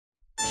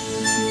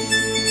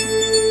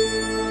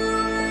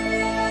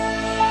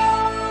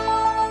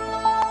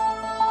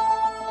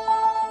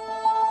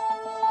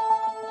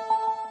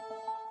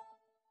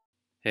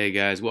Hey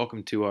guys,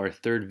 welcome to our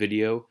third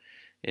video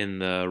in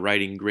the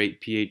Writing Great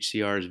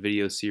PHCRs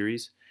video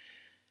series.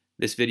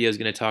 This video is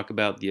going to talk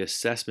about the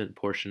assessment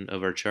portion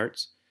of our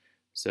charts.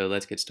 So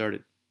let's get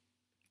started.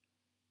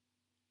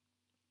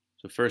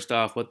 So first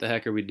off, what the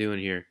heck are we doing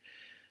here?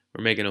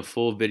 We're making a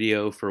full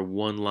video for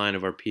one line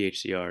of our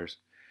PHCRs.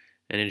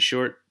 And in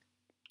short,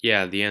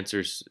 yeah, the answer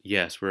is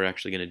yes, we're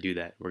actually going to do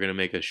that. We're going to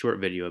make a short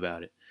video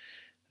about it.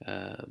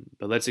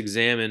 But let's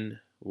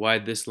examine why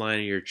this line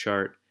of your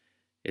chart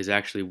is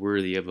actually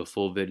worthy of a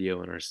full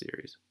video in our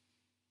series.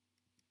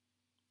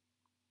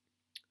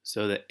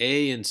 So the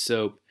A in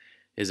SOAP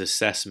is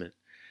assessment.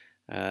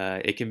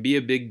 It can be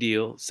a big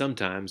deal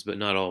sometimes, but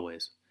not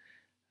always.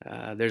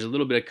 There's a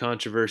little bit of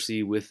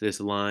controversy with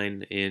this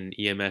line in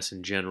EMS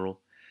in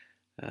general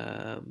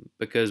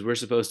because we're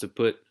supposed to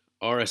put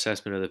our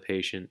assessment of the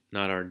patient,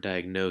 not our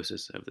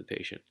diagnosis of the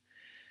patient.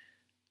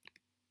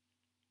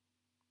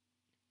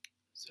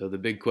 So the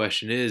big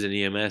question is, in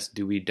EMS,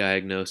 do we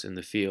diagnose in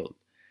the field?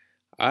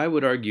 I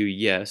would argue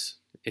yes.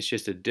 It's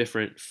just a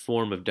different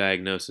form of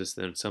diagnosis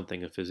than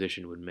something a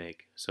physician would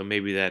make. So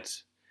maybe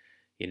that's,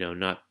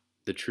 not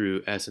the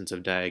true essence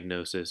of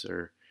diagnosis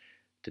or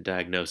to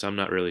diagnose. I'm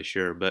not really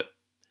sure. But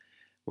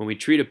when we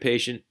treat a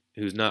patient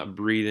who's not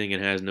breathing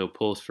and has no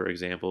pulse, for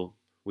example,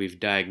 we've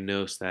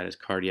diagnosed that as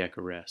cardiac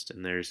arrest.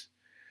 And there's,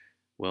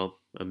 well,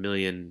 a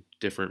million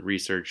different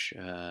research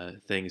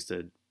things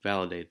to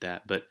validate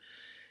that. But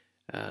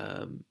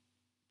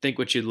think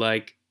what you'd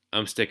like.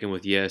 I'm sticking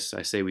with yes.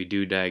 I say we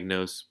do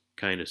diagnose,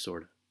 kind of,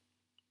 sort of.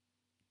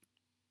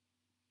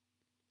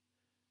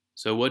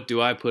 So what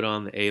do I put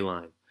on the A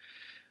line?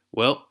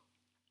 Well,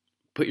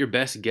 put your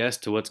best guess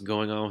to what's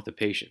going on with the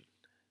patient.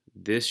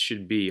 This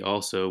should be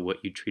also what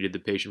you treated the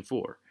patient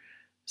for.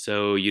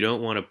 So you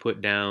don't want to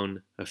put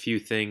down a few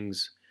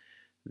things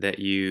that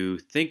you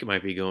think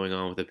might be going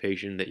on with the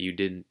patient that you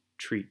didn't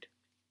treat.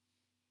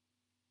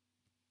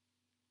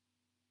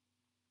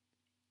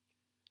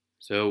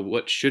 So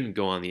what shouldn't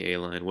go on the A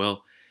line?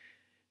 Well,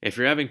 if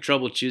you're having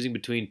trouble choosing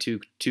between two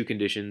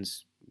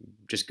conditions,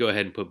 just go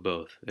ahead and put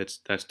both. That's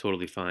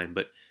totally fine.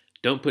 But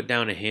don't put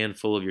down a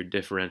handful of your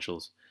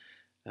differentials.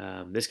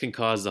 This can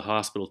cause the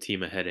hospital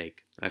team a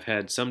headache. I've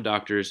had some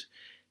doctors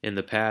in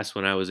the past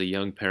when I was a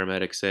young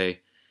paramedic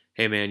say,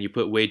 hey man, you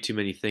put way too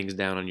many things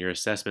down on your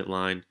assessment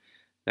line.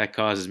 That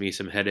causes me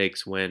some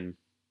headaches when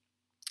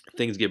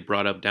things get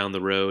brought up down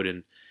the road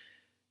and,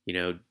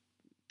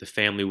 the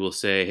family will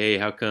say, hey,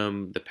 how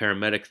come the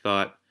paramedic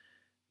thought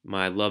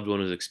my loved one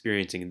was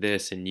experiencing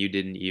this and you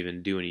didn't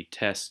even do any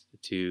tests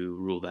to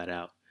rule that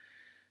out?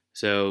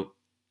 So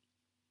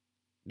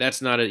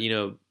that's not a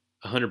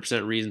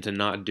 100% reason to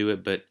not do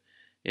it, but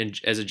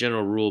as a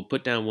general rule,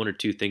 put down one or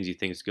two things you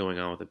think is going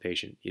on with the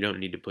patient. You don't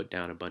need to put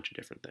down a bunch of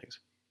different things.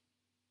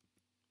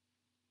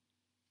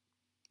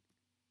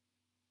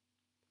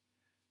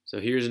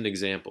 So here's an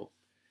example.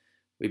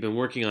 We've been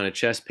working on a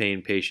chest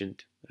pain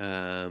patient,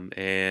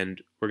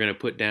 and we're going to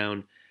put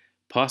down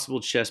possible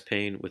chest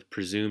pain with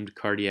presumed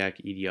cardiac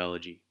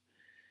etiology.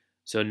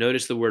 So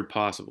notice the word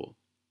possible.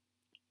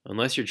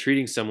 Unless you're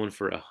treating someone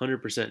for a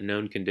 100%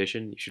 known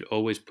condition, you should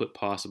always put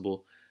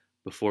possible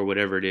before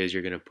whatever it is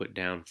you're going to put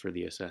down for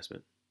the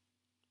assessment.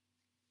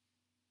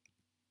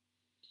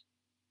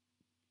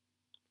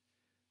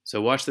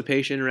 So watch the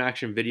patient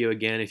interaction video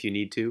again if you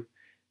need to,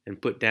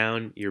 and put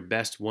down your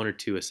best one or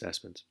two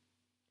assessments.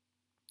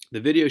 The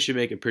video should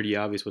make it pretty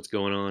obvious what's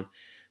going on,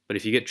 but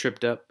if you get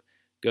tripped up,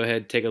 go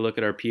ahead, take a look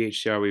at our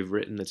PHCR we've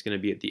written that's going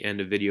to be at the end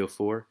of video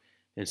 4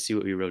 and see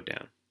what we wrote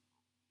down.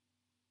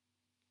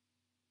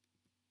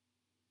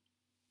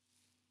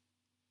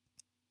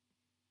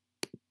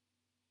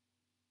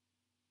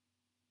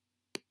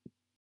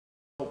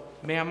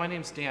 Ma'am, my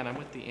name's Dan. I'm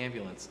with the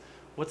ambulance.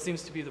 What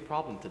seems to be the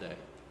problem today?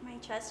 My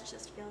chest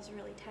just feels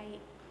really tight.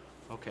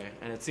 Okay,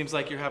 and it seems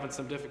like you're having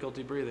some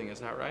difficulty breathing,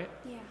 is that right?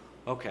 Yeah.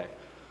 Okay,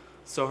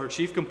 so her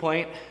chief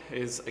complaint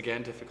is,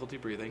 again, difficulty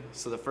breathing.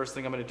 So the first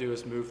thing I'm going to do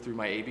is move through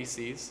my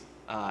ABCs.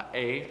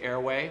 A,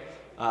 airway.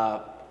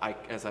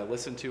 As I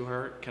listen to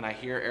her, can I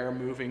hear air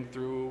moving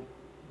through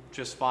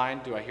just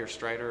fine? Do I hear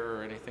stridor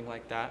or anything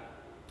like that?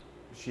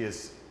 She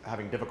is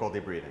having difficulty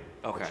breathing.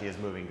 Okay. But she is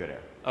moving good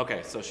air.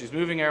 Okay, so she's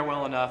moving air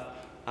well enough.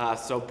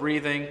 So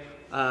breathing,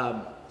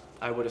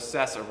 I would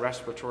assess a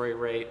respiratory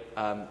rate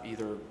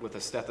either with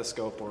a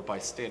stethoscope or by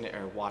standing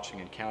or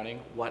watching and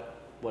counting.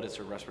 What is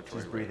her respiratory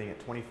rate? She's breathing at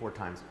 24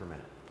 times per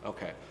minute.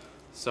 Okay,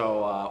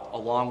 so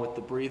along with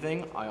the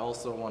breathing, I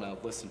also want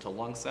to listen to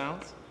lung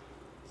sounds.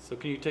 So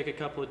can you take a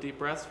couple of deep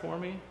breaths for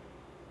me?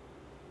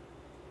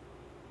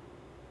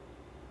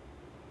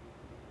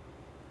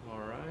 All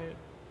right.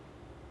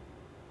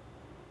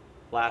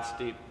 Last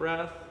deep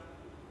breath.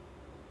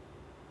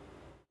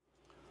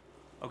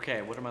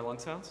 Okay, what are my lung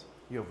sounds?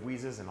 You have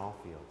wheezes in all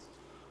fields.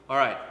 All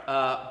right,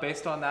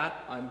 based on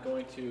that, I'm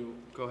going to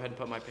go ahead and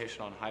put my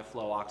patient on high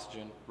flow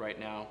oxygen right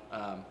now.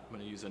 I'm going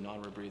to use a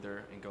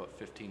non-rebreather and go at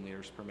 15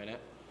 liters per minute.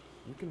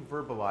 You can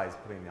verbalize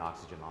putting the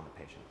oxygen on the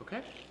patient.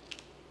 Okay.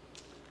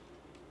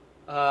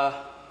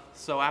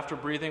 So after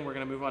breathing, we're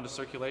going to move on to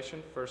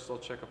circulation. First, I'll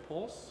check a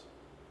pulse.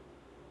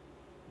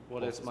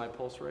 What is my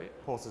pulse rate?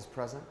 Pulse is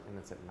present, and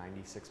it's at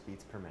 96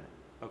 beats per minute.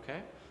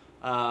 Okay.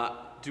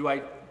 Do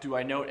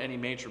I note any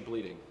major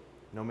bleeding?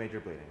 No major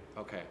bleeding.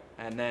 Okay.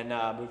 And then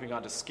moving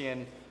on to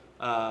skin.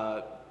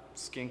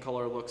 Skin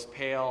color looks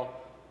pale.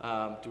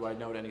 Do I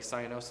note any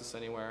cyanosis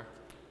anywhere?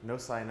 No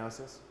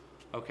cyanosis.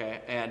 Okay.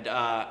 And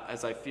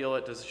as I feel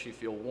it, does she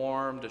feel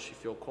warm? Does she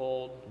feel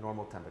cold?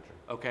 Normal temperature.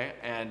 Okay.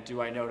 And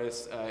do I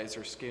notice, is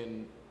her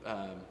skin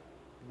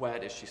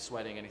wet? Is she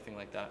sweating? Anything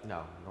like that?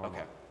 No, normal.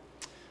 Okay.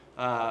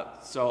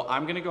 So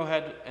I'm going to go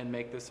ahead and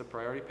make this a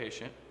priority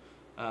patient.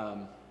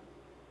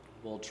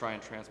 We'll try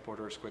and transport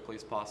her as quickly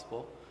as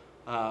possible.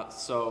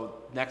 So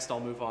next I'll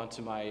move on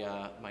to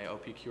my, my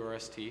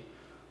OPQRST.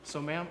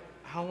 So ma'am,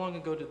 how long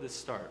ago did this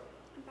start?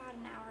 About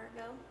an hour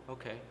ago.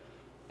 Okay.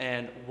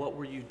 And what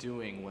were you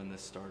doing when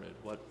this started?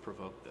 What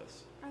provoked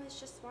this? I was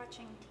just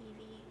watching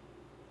TV.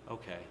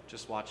 Okay,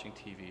 just watching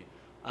TV.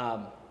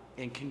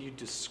 And can you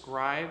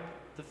describe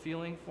the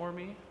feeling for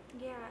me?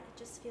 Yeah, it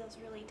just feels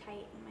really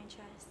tight in my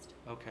chest.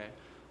 Okay.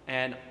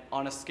 And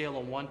on a scale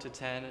of 1 to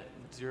 10,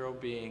 0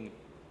 being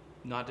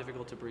not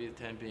difficult to breathe,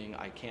 10 being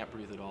I can't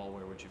breathe at all,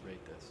 where would you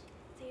rate this?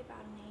 I'd say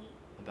about an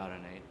 8. About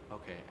an 8.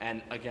 Okay.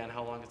 And again,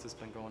 how long has this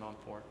been going on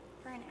for?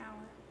 For an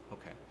hour.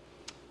 Okay.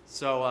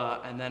 So,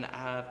 and then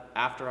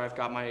after I've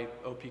got my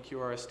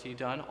OPQRST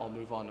done, I'll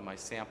move on to my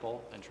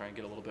sample and try and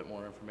get a little bit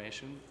more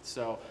information.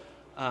 So,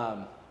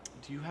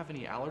 do you have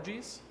any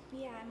allergies?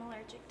 Yeah, I'm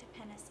allergic to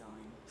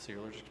penicillin. So you're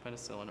allergic to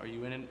penicillin. Are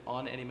you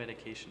on any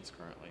medications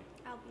currently?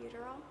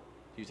 Albuterol.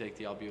 Do you take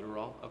the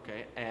albuterol?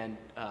 Okay. And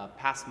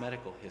past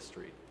medical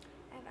history?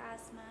 I have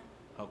asthma.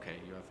 Okay,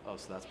 you have, oh,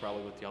 so that's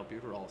probably what the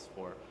albuterol is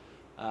for.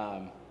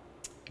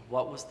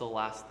 What was the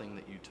last thing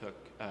that you took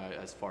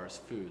as far as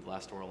food,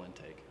 last oral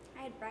intake?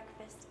 I had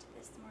breakfast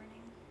this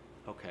morning.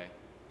 Okay.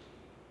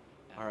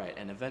 All right,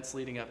 and events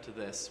leading up to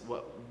this,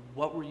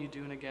 what were you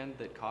doing again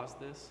that caused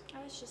this?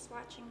 I was just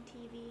watching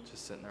TV.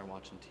 Just sitting there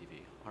watching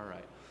TV. All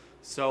right.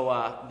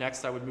 So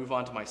next I would move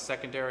on to my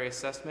secondary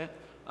assessment.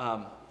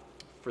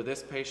 For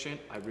this patient,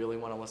 I really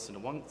want to listen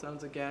to lung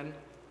sounds again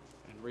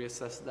and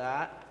reassess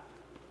that.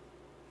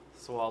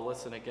 So I'll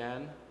listen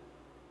again.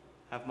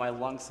 Have my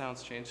lung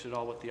sounds changed at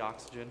all with the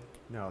oxygen?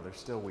 No, they're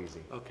still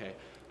wheezy. Okay.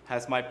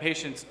 Has my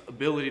patient's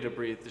ability to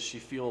breathe, does she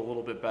feel a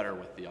little bit better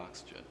with the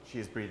oxygen? She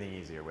is breathing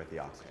easier with the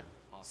oxygen.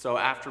 So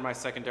after my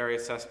secondary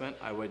assessment,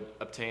 I would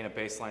obtain a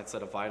baseline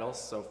set of vitals.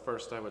 So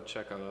first I would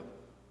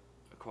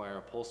acquire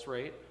a pulse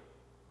rate.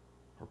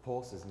 Her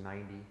pulse is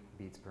 90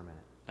 beats per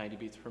minute. 90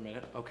 beats per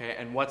minute. Okay,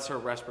 and what's her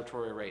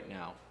respiratory rate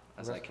now?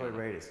 Her respiratory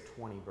rate is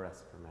 20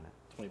 breaths per minute.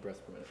 20 breaths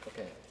per minute,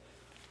 okay.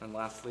 And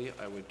lastly,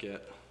 I would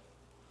get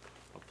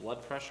a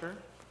blood pressure.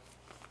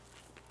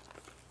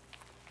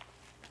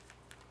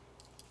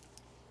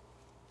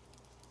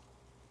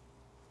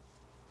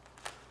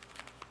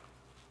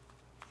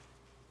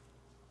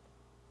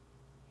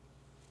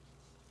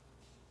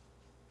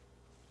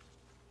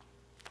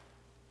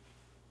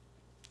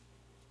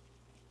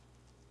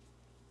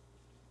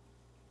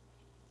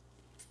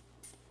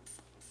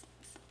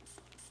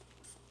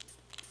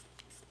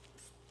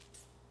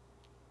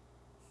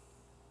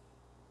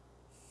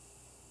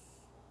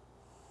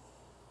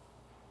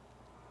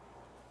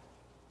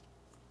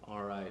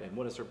 All right, and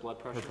what is her blood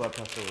pressure? Her blood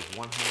pressure was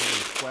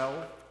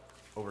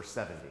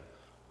 112/70.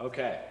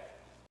 Okay.